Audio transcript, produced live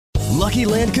Lucky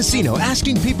Land Casino,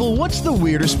 asking people, what's the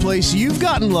weirdest place you've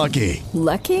gotten lucky?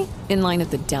 Lucky? In line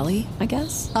at the deli, I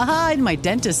guess? Aha, in my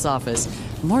dentist's office.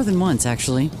 More than once,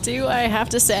 actually. Do I have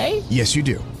to say? Yes, you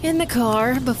do. In the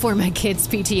car before my kids'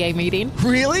 PTA meeting.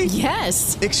 Really?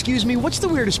 Yes. Excuse me, what's the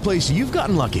weirdest place you've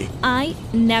gotten lucky? I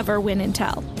never win and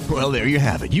tell. Well, there you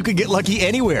have it. You can get lucky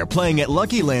anywhere, playing at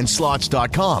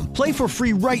LuckyLandSlots.com. Play for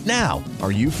free right now.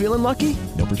 Are you feeling lucky?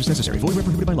 No purchase necessary. Void where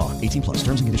prohibited by law. 18 plus.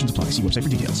 Terms and conditions apply. See website for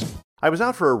details. I was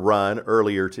out for a run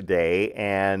earlier today,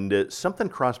 and something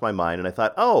crossed my mind, and I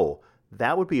thought, oh,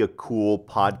 that would be a cool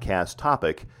podcast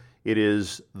topic. It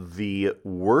is the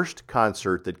worst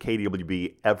concert that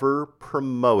KDWB ever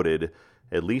promoted,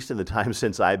 at least in the time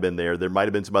since I've been there. There might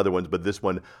have been some other ones, but this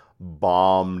one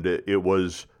bombed. It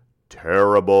was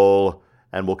terrible.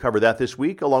 And we'll cover that this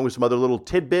week, along with some other little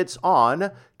tidbits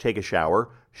on Take a Shower,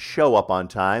 Show Up on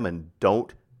Time, and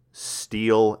Don't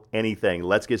Steal Anything.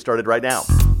 Let's get started right now.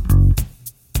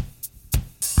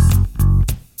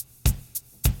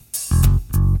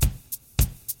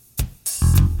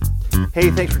 Hey,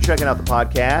 thanks for checking out the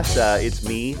podcast. It's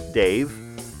me, Dave,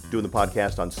 doing the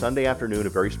podcast on Sunday afternoon, a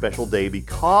very special day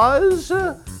because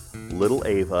little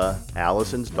Ava,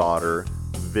 Allison's daughter,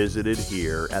 visited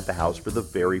here at the house for the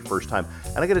very first time.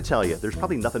 And I got to tell you, there's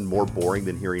probably nothing more boring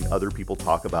than hearing other people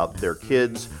talk about their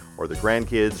kids or their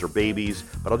grandkids or babies,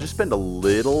 but I'll just spend a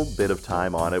little bit of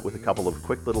time on it with a couple of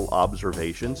quick little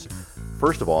observations.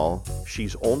 First of all,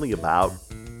 she's only about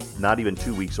not even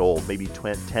 2 weeks old, maybe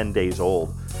 10 days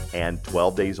old and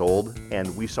 12 days old.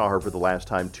 And we saw her for the last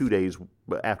time 2 days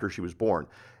after she was born.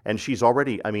 And she's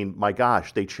already, I mean, my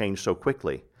gosh, they change so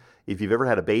quickly. If you've ever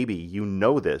had a baby, you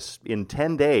know this. In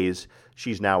 10 days,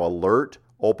 she's now alert,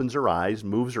 opens her eyes,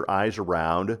 moves her eyes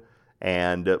around,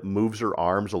 and moves her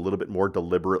arms a little bit more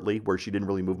deliberately, where she didn't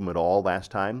really move them at all last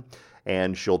time.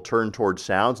 And she'll turn towards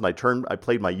sounds. And I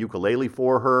played my ukulele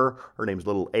for her. Her name's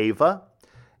little Ava.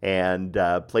 And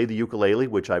played the ukulele,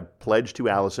 which I've pledged to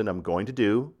Allison I'm going to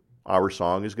do. Our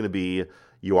song is going to be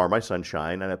You Are My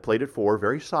Sunshine. And I played it for her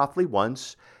very softly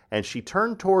once. And she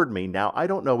turned toward me. Now, I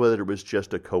don't know whether it was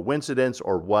just a coincidence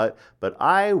or what, but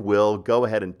I will go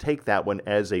ahead and take that one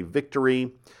as a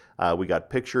victory. We got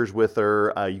pictures with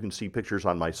her. You can see pictures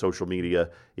on my social media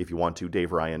if you want to,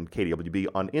 Dave Ryan, KDWB,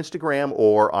 on Instagram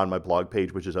or on my blog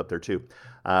page, which is up there too.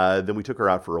 Then we took her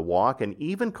out for a walk. And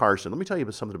even Carson, let me tell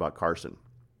you something about Carson.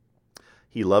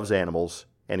 He loves animals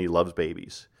and he loves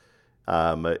babies.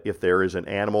 If there is an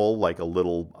animal like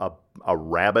a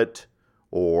rabbit,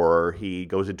 or he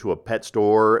goes into a pet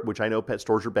store, which I know pet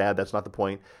stores are bad, that's not the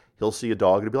point. He'll see a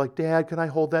dog and he'll be like, Dad, can I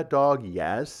hold that dog?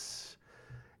 Yes.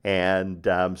 And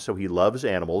so he loves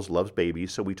animals, loves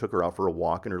babies, so we took her out for a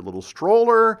walk in her little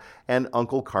stroller, and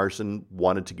Uncle Carson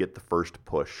wanted to get the first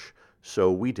push.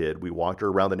 So we did. We walked her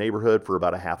around the neighborhood for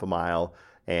about a half a mile,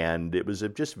 and it was a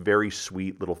just very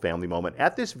sweet little family moment.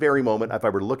 At this very moment, if I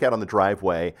were to look out on the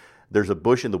driveway, there's a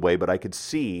bush in the way, but I could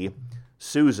see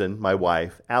Susan, my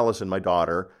wife, Allison, my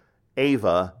daughter,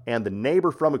 Ava, and the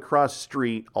neighbor from across the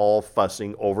street all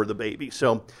fussing over the baby.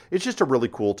 So it's just a really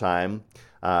cool time.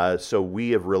 So we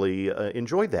have really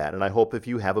enjoyed that. And I hope if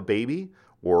you have a baby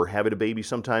or having a baby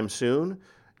sometime soon,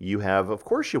 you have, of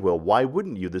course you will. Why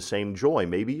wouldn't you? The same joy.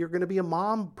 Maybe you're going to be a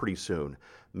mom pretty soon.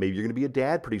 Maybe you're going to be a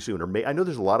dad pretty soon. Or I know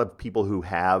there's a lot of people who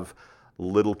have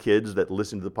little kids that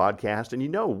listen to the podcast, and you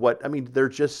know what? I mean, they're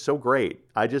just so great.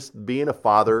 Being a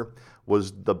father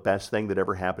was the best thing that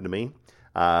ever happened to me.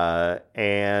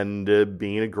 And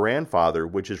being a grandfather,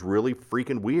 which is really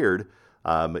freaking weird,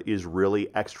 is really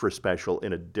extra special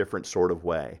in a different sort of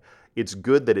way. It's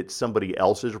good that it's somebody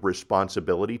else's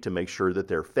responsibility to make sure that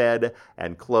they're fed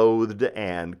and clothed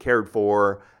and cared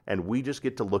for, and we just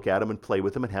get to look at them and play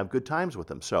with them and have good times with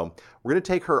them. So we're going to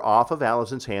take her off of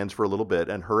Allison's hands for a little bit,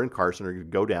 and her and Carson are going to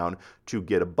go down to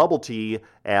get a bubble tea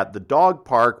at the dog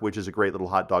park, which is a great little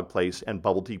hot dog place and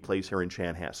bubble tea place here in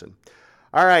Chanhassen.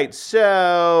 All right,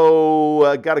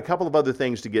 so got a couple of other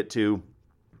things to get to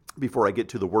before I get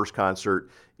to the worst concert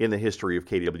in the history of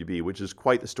KDWB, which is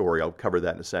quite the story. I'll cover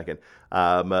that in a second.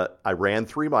 I ran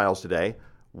 3 miles today.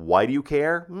 Why do you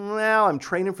care? Well, I'm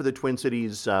training for the Twin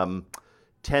Cities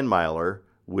 10-miler,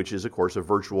 which is, of course, a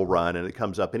virtual run, and it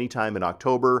comes up anytime in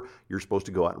October. You're supposed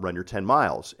to go out and run your 10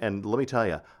 miles. And let me tell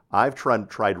you, I've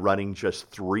tried running just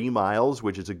 3 miles,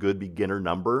 which is a good beginner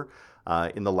number,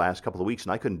 in the last couple of weeks,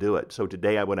 and I couldn't do it. So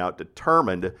today I went out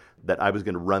determined that I was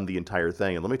going to run the entire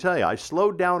thing. And let me tell you, I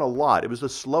slowed down a lot. It was the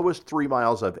slowest 3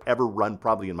 miles I've ever run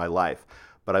probably in my life.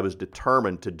 But I was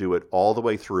determined to do it all the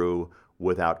way through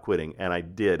without quitting, and I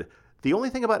did. The only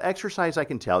thing about exercise I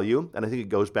can tell you, and I think it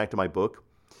goes back to my book,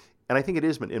 and I think it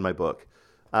is in my book,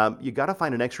 you got to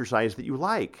find an exercise that you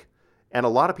like. And a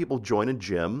lot of people join a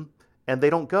gym and they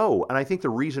don't go. And I think the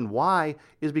reason why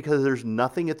is because there's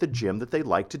nothing at the gym that they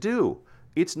like to do.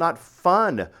 It's not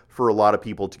fun for a lot of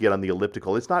people to get on the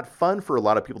elliptical. It's not fun for a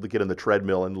lot of people to get on the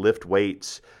treadmill and lift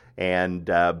weights. And,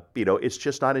 it's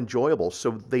just not enjoyable.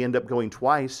 So they end up going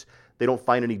twice. They don't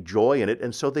find any joy in it.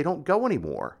 And so they don't go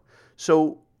anymore.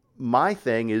 So my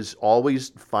thing is always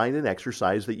find an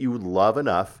exercise that you love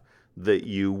enough that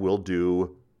you will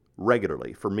do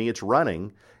regularly. For me, it's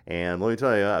running. And let me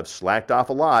tell you, I've slacked off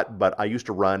a lot, but I used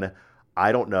to run,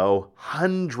 I don't know,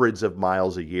 hundreds of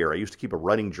miles a year. I used to keep a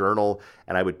running journal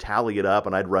and I would tally it up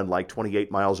and I'd run like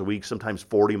 28 miles a week, sometimes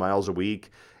 40 miles a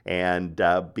week. And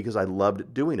because I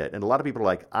loved doing it. And a lot of people are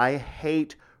like, I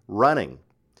hate running.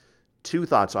 Two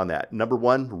thoughts on that. Number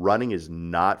one, running is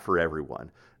not for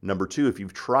everyone. Number two, if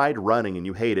you've tried running and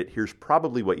you hate it, here's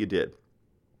probably what you did.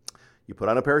 You put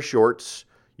on a pair of shorts,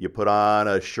 you put on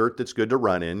a shirt that's good to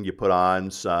run in, you put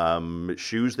on some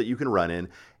shoes that you can run in,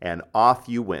 and off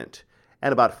you went.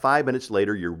 And about 5 minutes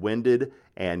later, you're winded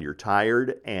and you're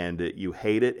tired and you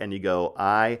hate it and you go,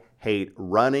 I hate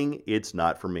running, it's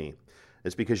not for me.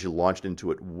 It's because you launched into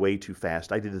it way too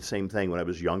fast. I did the same thing when I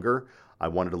was younger. I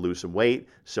wanted to lose some weight,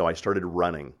 so I started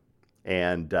running.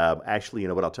 And actually, you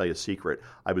know what, I'll tell you a secret.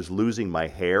 I was losing my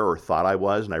hair, or thought I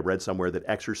was, and I read somewhere that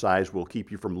exercise will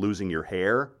keep you from losing your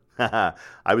hair.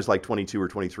 I was like 22 or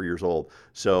 23 years old.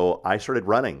 So I started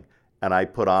running, and I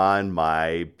put on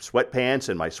my sweatpants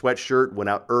and my sweatshirt, went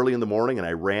out early in the morning, and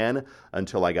I ran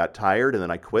until I got tired, and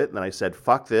then I quit, and then I said,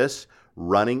 fuck this.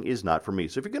 Running is not for me.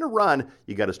 So if you're going to run,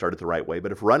 you got to start it the right way.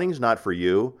 But if running's not for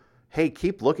you, hey,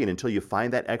 keep looking until you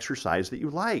find that exercise that you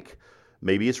like.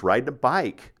 Maybe it's riding a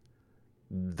bike.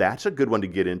 That's a good one to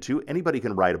get into. Anybody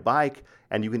can ride a bike,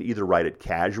 and you can either ride it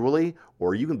casually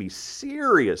or you can be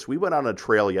serious. We went on a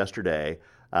trail yesterday.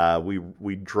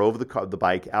 We drove the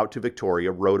bike out to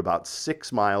Victoria, rode about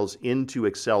 6 miles into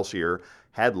Excelsior,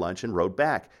 had lunch, and rode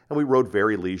back. And we rode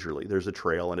very leisurely. There's a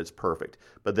trail, and it's perfect.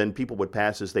 But then people would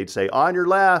pass us. They'd say, on your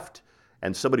left.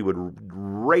 And somebody would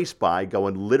race by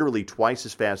going literally twice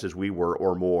as fast as we were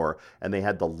or more. And they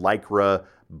had the Lycra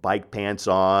bike pants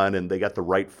on and they got the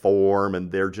right form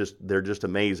and they're just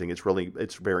amazing.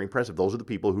 It's very impressive. Those are the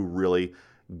people who really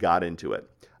got into it.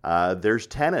 There's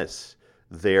tennis.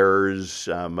 There's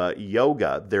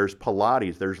yoga. There's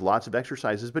Pilates. There's lots of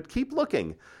exercises. But keep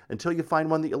looking until you find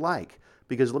one that you like.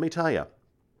 Because let me tell you,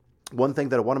 one thing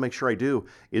that I want to make sure I do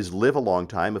is live a long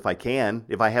time if I can.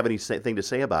 If I have anything to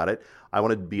say about it, I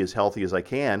want to be as healthy as I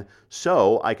can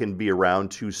so I can be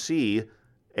around to see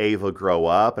Ava grow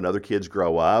up and other kids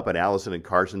grow up and Allison and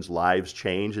Carson's lives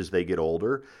change as they get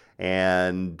older.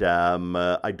 And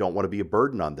I don't want to be a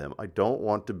burden on them. I don't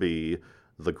want to be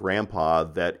the grandpa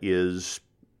that is,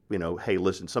 hey,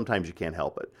 listen, sometimes you can't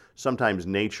help it. Sometimes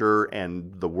nature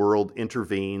and the world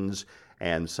intervenes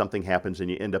and something happens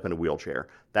and you end up in a wheelchair.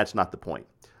 That's not the point.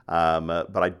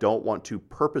 But I don't want to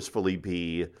purposefully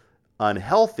be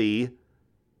unhealthy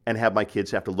and have my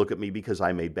kids have to look at me because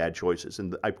I made bad choices.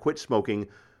 And I quit smoking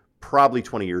probably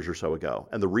 20 years or so ago.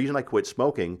 And the reason I quit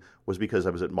smoking was because I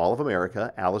was at Mall of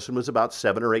America. Allison was about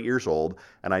 7 or 8 years old,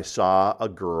 and I saw a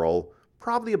girl,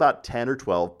 probably about 10 or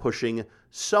 12, pushing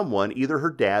someone, either her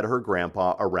dad or her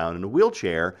grandpa, around in a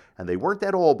wheelchair. And they weren't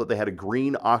that old, but they had a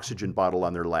green oxygen bottle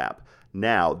on their lap.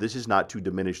 Now, this is not to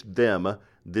diminish them.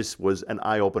 This was an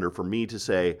eye-opener for me to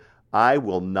say, I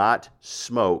will not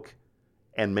smoke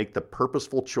and make the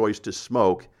purposeful choice to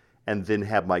smoke and then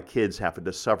have my kids having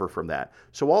to suffer from that.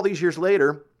 So all these years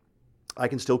later, I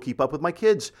can still keep up with my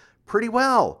kids pretty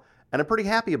well. And I'm pretty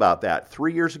happy about that.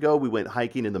 3 years ago, we went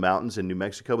hiking in the mountains in New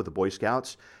Mexico with the Boy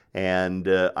Scouts, and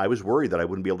I was worried that I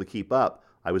wouldn't be able to keep up.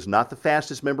 I was not the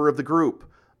fastest member of the group,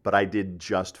 but I did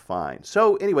just fine.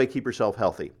 So anyway, keep yourself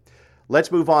healthy.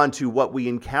 Let's move on to what we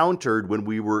encountered when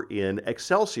we were in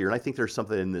Excelsior. And I think there's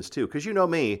something in this too, because you know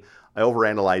me, I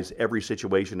overanalyze every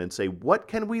situation and say, what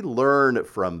can we learn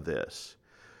from this?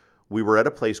 We were at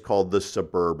a place called the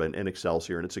Suburban in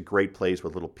Excelsior, and it's a great place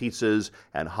with little pizzas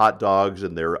and hot dogs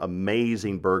and their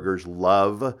amazing burgers.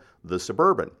 Love the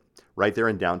Suburban right there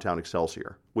in downtown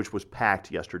Excelsior, which was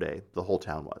packed yesterday. The whole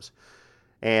town was.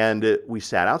 And we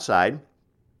sat outside.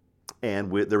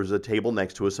 And there was a table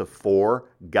next to us of 4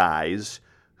 guys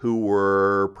who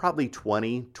were probably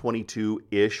 20,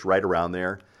 22-ish, right around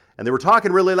there. And they were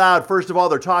talking really loud. First of all,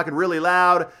 they're talking really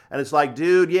loud. And it's like,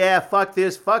 dude, yeah, fuck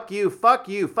this, fuck you,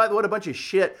 what a bunch of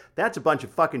shit. That's a bunch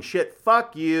of fucking shit.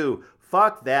 Fuck you,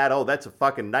 fuck that. Oh, that's a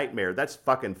fucking nightmare. That's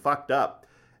fucking fucked up.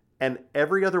 And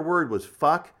every other word was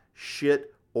fuck,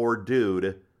 shit, or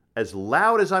dude, as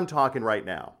loud as I'm talking right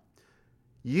now.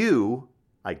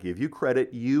 I give you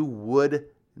credit, you would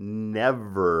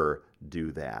never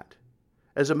do that.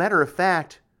 As a matter of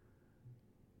fact,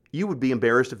 you would be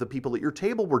embarrassed if the people at your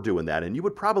table were doing that. And you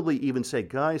would probably even say,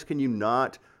 guys, can you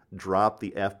not drop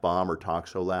the F-bomb or talk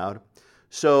so loud?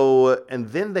 So, and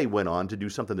then they went on to do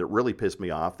something that really pissed me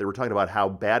off. They were talking about how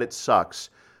bad it sucks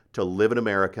to live in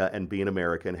America and be an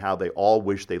American, and how they all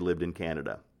wish they lived in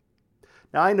Canada.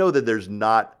 Now, I know that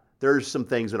there's some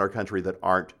things in our country that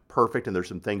aren't perfect, and there's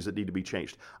some things that need to be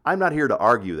changed. I'm not here to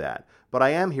argue that, but I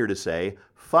am here to say,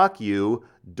 fuck you.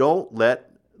 Don't let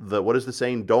what is the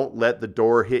saying? Don't let the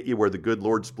door hit you where the good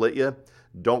Lord split you.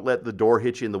 Don't let the door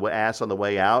hit you in the ass on the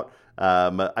way out.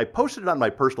 I posted it on my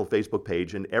personal Facebook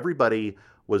page, and everybody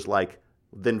was like,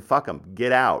 then fuck them,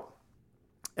 get out.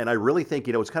 And I really think,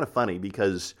 it's kind of funny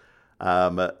because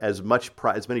as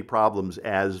many problems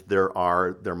as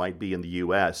there might be in the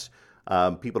U.S.,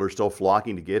 people are still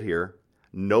flocking to get here.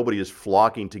 Nobody is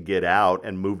flocking to get out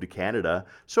and move to Canada.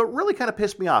 So it really kind of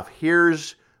pissed me off.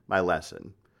 Here's my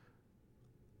lesson.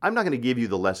 I'm not going to give you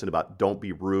the lesson about don't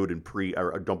be rude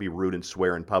or don't be rude and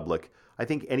swear in public. I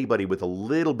think anybody with a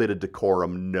little bit of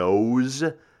decorum knows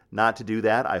not to do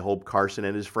that. I hope Carson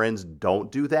and his friends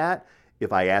don't do that.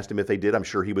 If I asked him if they did, I'm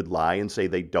sure he would lie and say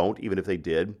they don't, even if they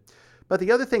did. But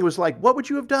the other thing was like, what would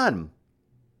you have done?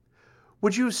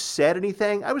 Would you have said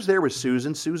anything? I was there with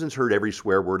Susan. Susan's heard every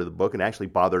swear word of the book and actually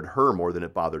bothered her more than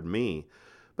it bothered me.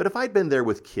 But if I'd been there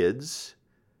with kids,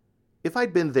 if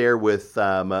I'd been there with,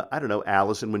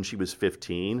 Allison when she was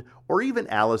 15, or even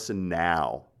Allison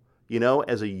now,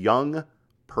 as a young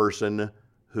person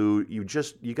who you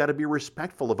got to be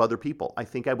respectful of other people, I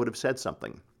think I would have said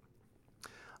something.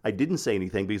 I didn't say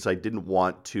anything because I didn't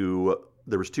want to.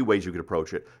 There was two ways you could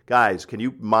approach it. Guys, do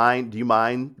you mind,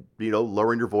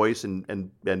 lowering your voice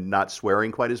and not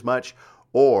swearing quite as much?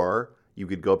 Or you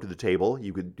could go up to the table,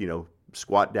 you could,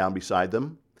 squat down beside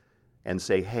them and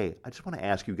say, hey, I just want to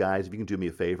ask you guys if you can do me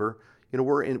a favor.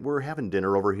 We're having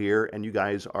dinner over here and you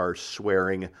guys are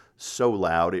swearing so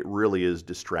loud, it really is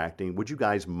distracting. Would you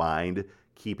guys mind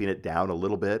keeping it down a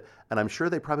little bit? And I'm sure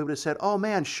they probably would have said, oh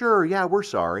man, sure, yeah, we're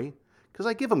sorry. Because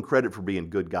I give them credit for being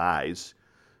good guys.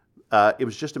 It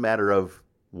was just a matter of,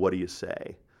 what do you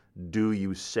say? Do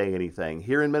you say anything?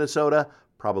 Here in Minnesota,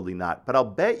 probably not. But I'll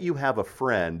bet you have a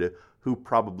friend who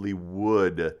probably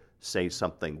would say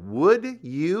something. Would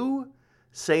you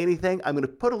say anything? I'm going to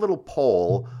put a little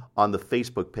poll on the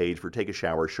Facebook page for Take a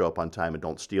Shower, Show Up on Time, and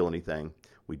Don't Steal Anything.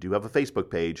 We do have a Facebook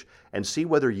page, and see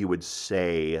whether you would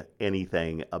say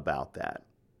anything about that.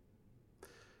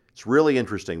 It's really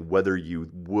interesting whether you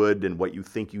would and what you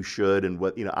think you should and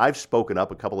what, I've spoken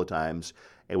up a couple of times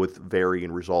and with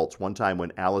varying results. One time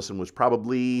when Allison was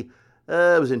probably,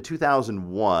 it was in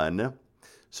 2001.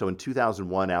 So in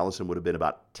 2001, Allison would have been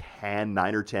about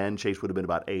 9 or 10. Chase would have been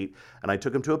about 8. And I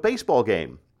took him to a baseball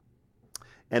game.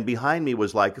 And behind me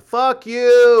was like, fuck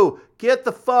you, get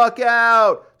the fuck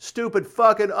out, stupid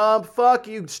fucking fuck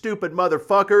you, stupid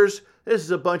motherfuckers. This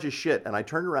is a bunch of shit. And I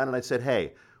turned around and I said,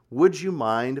 hey, would you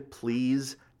mind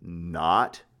please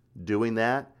not doing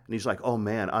that? And he's like, oh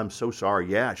man, I'm so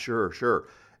sorry. Yeah, sure.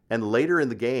 And later in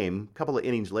the game, a couple of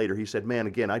innings later, he said, man,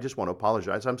 again, I just want to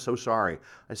apologize. I'm so sorry.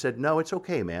 I said, no, it's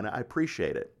okay, man. I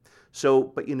appreciate it. So,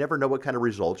 but you never know what kind of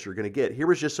results you're going to get. Here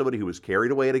was just somebody who was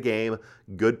carried away at a game,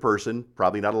 good person,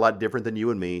 probably not a lot different than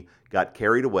you and me, got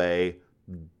carried away,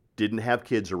 didn't have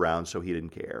kids around, so he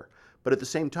didn't care. But at the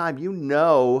same time,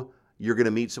 you're going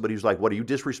to meet somebody who's like, what, are you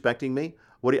disrespecting me?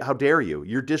 How dare you?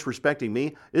 You're disrespecting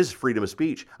me. This is freedom of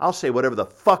speech. I'll say whatever the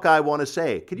fuck I want to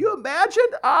say. Can you imagine?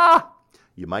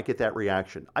 You might get that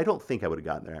reaction. I don't think I would have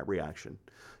gotten that reaction.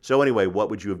 So anyway, what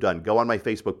would you have done? Go on my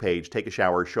Facebook page, Take a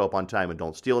Shower, Show Up on Time, and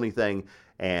Don't Steal Anything,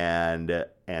 and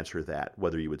answer that,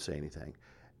 whether you would say anything.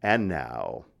 And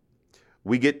now,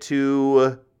 we get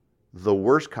to the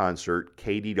worst concert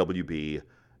KDWB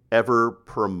ever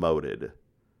promoted.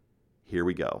 Here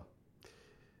we go.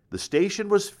 The station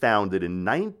was founded in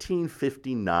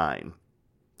 1959,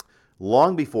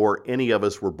 long before any of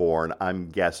us were born, I'm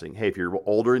guessing. Hey, if you're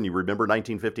older and you remember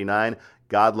 1959,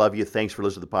 God love you. Thanks for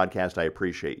listening to the podcast. I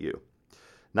appreciate you.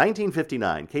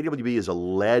 1959, KWB is a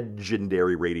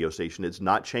legendary radio station. It's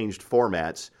not changed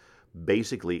formats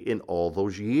basically in all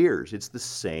those years. It's the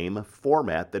same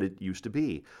format that it used to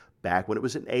be. Back when it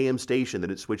was an AM station,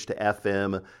 then it switched to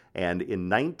FM, and in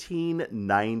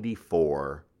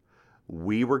 1994,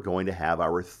 we were going to have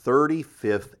our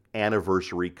 35th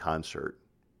anniversary concert.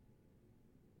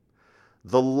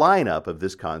 The lineup of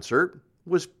this concert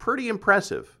was pretty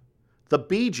impressive. The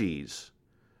Bee Gees.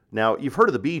 Now, you've heard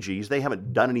of the Bee Gees. They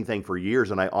haven't done anything for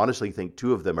years, and I honestly think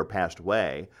 2 of them are passed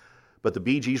away. But the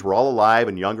Bee Gees were all alive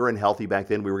and younger and healthy back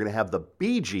then. We were going to have the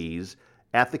Bee Gees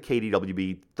at the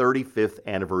KDWB 35th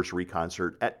anniversary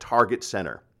concert at Target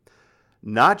Center.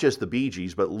 Not just the Bee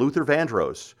Gees, but Luther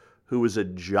Vandross, who was a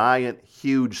giant,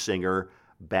 huge singer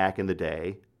back in the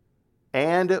day.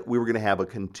 And we were going to have a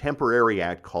contemporary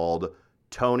act called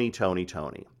Tony, Tony,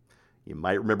 Tony. You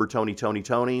might remember Tony, Tony,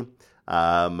 Tony.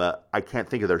 I can't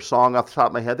think of their song off the top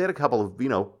of my head. They had a couple of,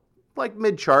 like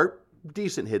mid-chart,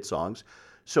 decent hit songs.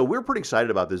 So we're pretty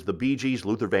excited about this. The Bee Gees,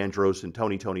 Luther Vandross, and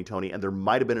Tony, Tony, Tony. And there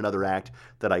might have been another act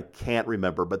that I can't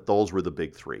remember, but those were the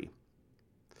big three.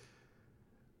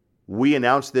 We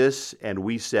announced this, and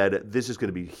we said this is going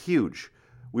to be huge.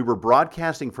 We were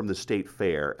broadcasting from the State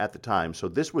Fair at the time, so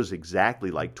this was exactly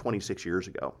like 26 years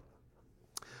ago.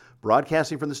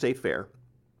 Broadcasting from the State Fair,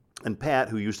 and Pat,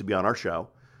 who used to be on our show,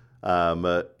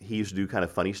 he used to do kind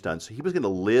of funny stunts. He was going to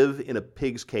live in a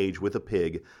pig's cage with a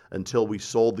pig until we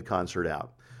sold the concert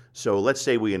out. So let's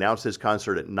say we announced this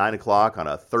concert at 9 o'clock on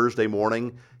a Thursday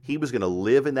morning. He was going to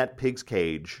live in that pig's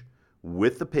cage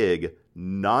with the pig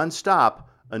nonstop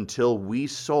until we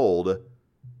sold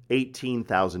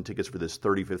 18,000 tickets for this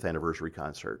 35th anniversary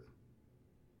concert.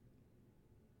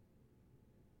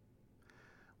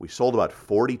 We sold about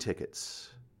 40 tickets,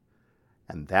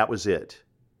 and that was it.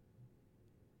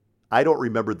 I don't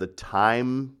remember the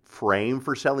time frame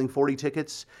for selling 40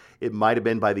 tickets. It might have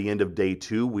been by the end of day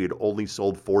 2. We had only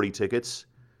sold 40 tickets.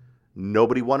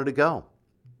 Nobody wanted to go.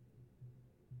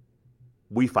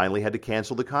 We finally had to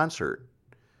cancel the concert.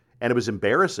 And it was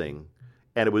embarrassing.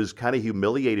 And it was kind of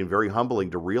humiliating, very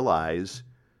humbling to realize,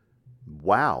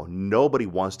 wow, nobody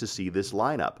wants to see this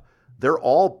lineup. They're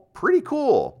all pretty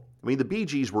cool. I mean, the Bee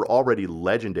Gees were already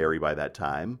legendary by that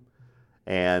time.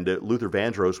 And Luther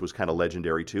Vandross was kind of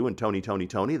legendary too. And Tony, Tony,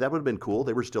 Tony, that would have been cool.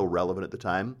 They were still relevant at the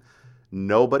time.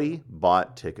 Nobody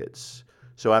bought tickets.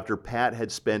 So after Pat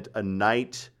had spent a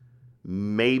night,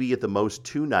 maybe at the most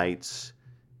 2 nights,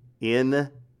 in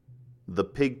the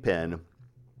pig pen,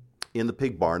 in the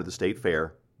pig barn at the State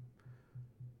Fair,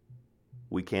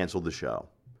 we canceled the show.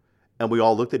 And we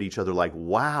all looked at each other like,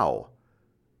 wow,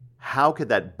 how could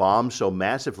that bomb so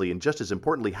massively? And just as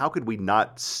importantly, how could we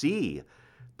not see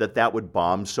that would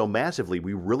bomb so massively?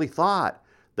 We really thought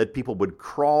that people would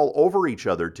crawl over each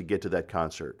other to get to that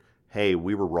concert. Hey,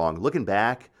 we were wrong. Looking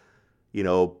back,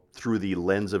 through the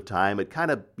lens of time, you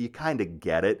kind of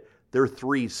get it. There are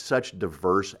 3 such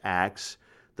diverse acts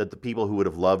that the people who would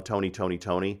have loved Tony, Tony,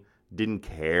 Tony didn't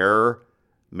care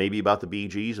maybe about the Bee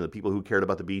Gees, and the people who cared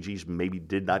about the Bee Gees maybe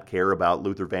did not care about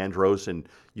Luther Vandross, and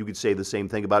you could say the same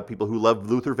thing about people who loved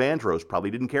Luther Vandross,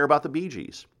 probably didn't care about the Bee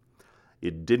Gees.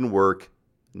 It didn't work.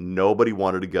 Nobody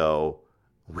wanted to go.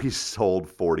 We sold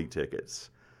 40 tickets.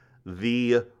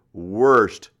 The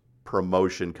worst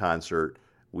promotion concert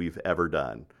we've ever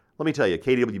done. Let me tell you,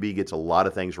 KDWB gets a lot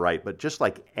of things right, but just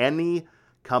like any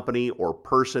company or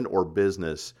person or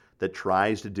business that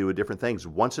tries to do different things,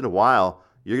 once in a while,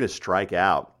 you're going to strike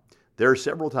out. There are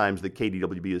several times that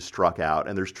KDWB has struck out,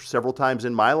 and there's several times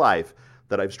in my life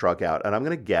that I've struck out, and I'm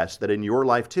going to guess that in your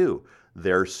life too,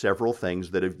 there are several things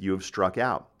that you have struck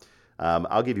out.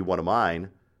 I'll give you one of mine.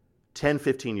 10,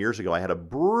 15 years ago, I had a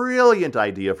brilliant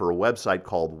idea for a website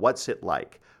called What's It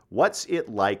Like?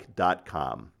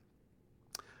 whatsitLike.com.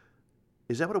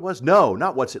 Is that what it was? No,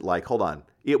 not What's It Like. Hold on.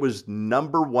 It was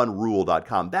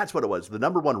numberonerule.com. That's what it was, the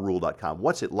numberonerule.com.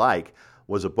 What's It Like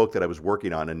was a book that I was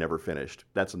working on and never finished.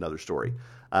 That's another story.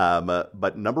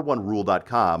 But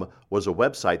numberonerule.com was a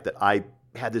website that I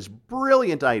had this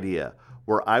brilliant idea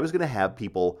where I was going to have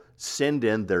people send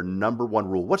in their number one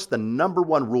rule. What's the number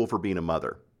one rule for being a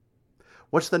mother?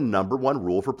 What's the number one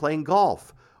rule for playing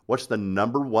golf? What's the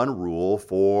number one rule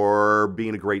for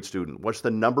being a great student? What's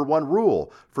the number one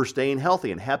rule for staying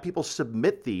healthy? And have people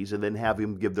submit these and then have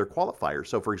them give their qualifiers.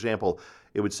 So, for example,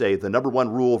 it would say the number one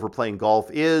rule for playing golf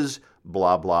is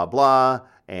blah, blah, blah,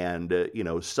 and,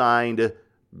 signed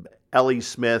Ellie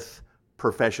Smith,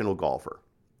 professional golfer.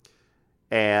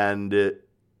 And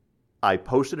I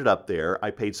posted it up there. I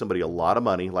paid somebody a lot of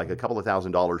money, like a couple of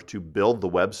 $1,000s, to build the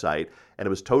website, and it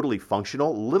was totally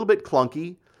functional, a little bit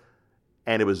clunky,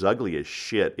 and it was ugly as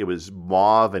shit. It was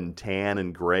mauve and tan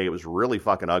and gray. It was really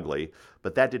fucking ugly,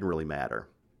 but that didn't really matter.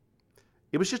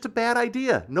 It was just a bad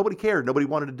idea. Nobody cared. Nobody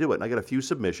wanted to do it. And I got a few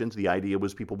submissions. The idea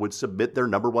was people would submit their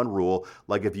number one rule,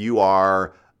 like if you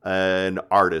are an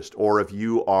artist, or if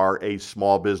you are a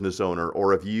small business owner,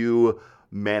 or if you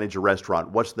manage a restaurant,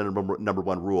 what's the number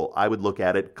one rule? I would look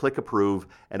at it, click approve,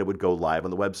 and it would go live on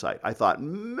the website. I thought,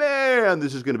 man,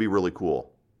 this is going to be really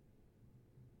cool.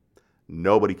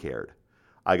 Nobody cared.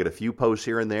 I got a few posts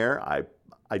here and there.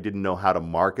 I didn't know how to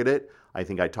market it. I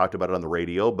think I talked about it on the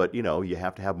radio, but you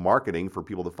have to have marketing for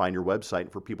people to find your website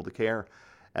and for people to care.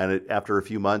 And after a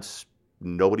few months,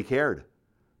 nobody cared.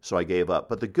 So I gave up.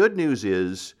 But the good news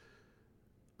is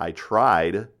I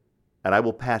tried, and I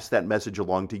will pass that message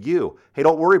along to you. Hey,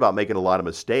 don't worry about making a lot of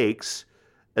mistakes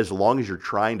as long as you're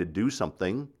trying to do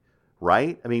something,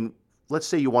 right? I mean, let's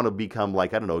say you want to become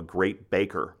like, I don't know, a great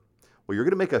baker. Well, you're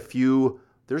going to make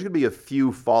there's going to be a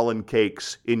few fallen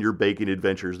cakes in your baking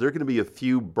adventures. There are going to be a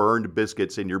few burned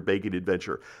biscuits in your baking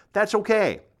adventure. That's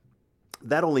okay.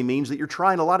 That only means that you're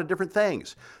trying a lot of different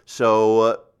things.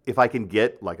 So if I can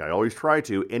get, like I always try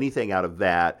to, anything out of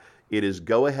that, it is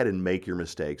go ahead and make your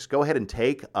mistakes. Go ahead and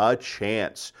take a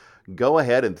chance. Go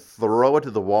ahead and throw it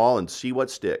to the wall and see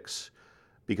what sticks,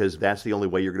 because that's the only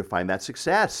way you're going to find that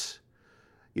success.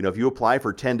 You know, if you apply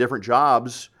for 10 different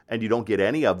jobs and you don't get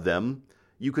any of them,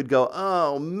 you could go,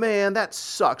 oh man, that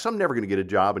sucks. I'm never going to get a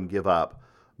job, and give up.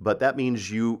 But that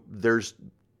means there's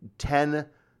 10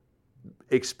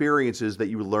 experiences that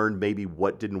you learned maybe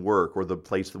what didn't work, or the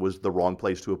place that was the wrong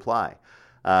place to apply.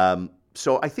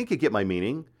 So I think you get my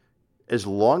meaning. As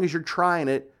long as you're trying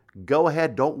it, go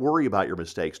ahead. Don't worry about your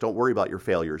mistakes. Don't worry about your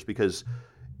failures, because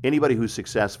anybody who's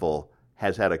successful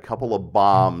has had a couple of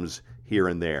bombs here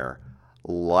and there,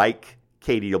 like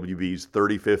KDWB's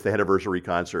 35th anniversary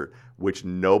concert, which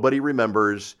nobody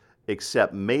remembers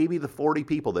except maybe the 40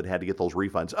 people that had to get those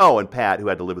refunds. Oh, and Pat, who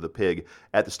had to live with a pig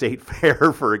at the state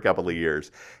fair for a couple of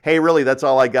years. Hey, really, that's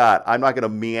all I got. I'm not going to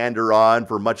meander on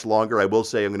for much longer. I will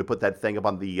say I'm going to put that thing up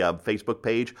on the Facebook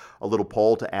page, a little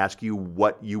poll to ask you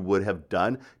what you would have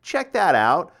done. Check that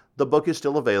out. The book is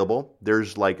still available.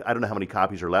 There's I don't know how many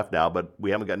copies are left now, but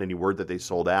we haven't gotten any word that they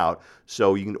sold out.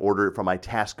 So you can order it from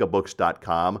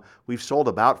itascabooks.com. We've sold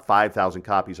about 5,000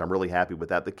 copies. I'm really happy with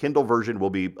that. The Kindle version will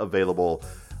be available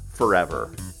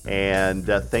forever. And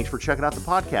thanks for checking out the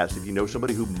podcast. If you know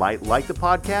somebody who might like the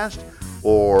podcast,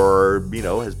 or,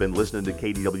 has been listening to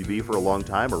KDWB for a long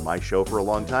time, or my show for a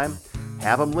long time,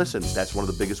 have them listen. That's one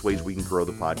of the biggest ways we can grow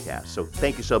the podcast. So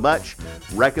thank you so much.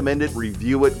 Recommend it,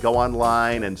 review it, go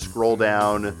online and scroll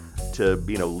down to,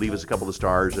 leave us a couple of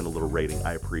stars and a little rating.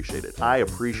 I appreciate it. I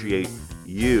appreciate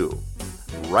you.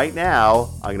 Right now,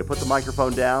 I'm going to put the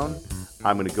microphone down.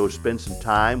 I'm going to go spend some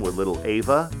time with little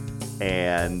Ava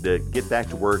and get back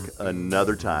to work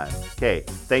another time. Okay,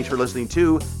 thanks for listening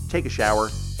to Take a Shower,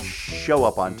 Show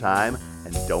Up on Time,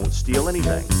 and Don't Steal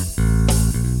Anything.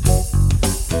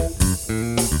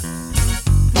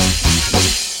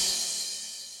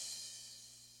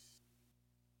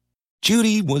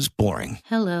 Judy was boring.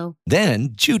 Hello. Then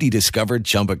Judy discovered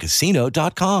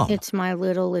ChumbaCasino.com. It's my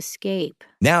little escape.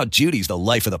 Now Judy's the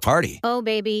life of the party. Oh,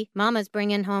 baby, mama's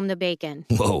bringing home the bacon.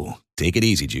 Whoa, take it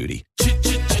easy, Judy.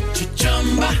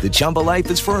 The Chumba life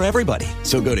is for everybody.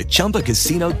 So go to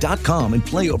ChumbaCasino.com and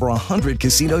play over 100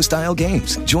 casino-style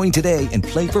games. Join today and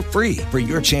play for free for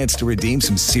your chance to redeem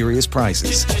some serious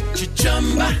prizes.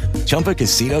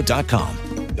 ChumbaCasino.com.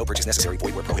 No purchase necessary.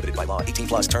 Void where prohibited by law.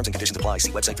 18+ terms and conditions apply.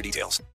 See website for details.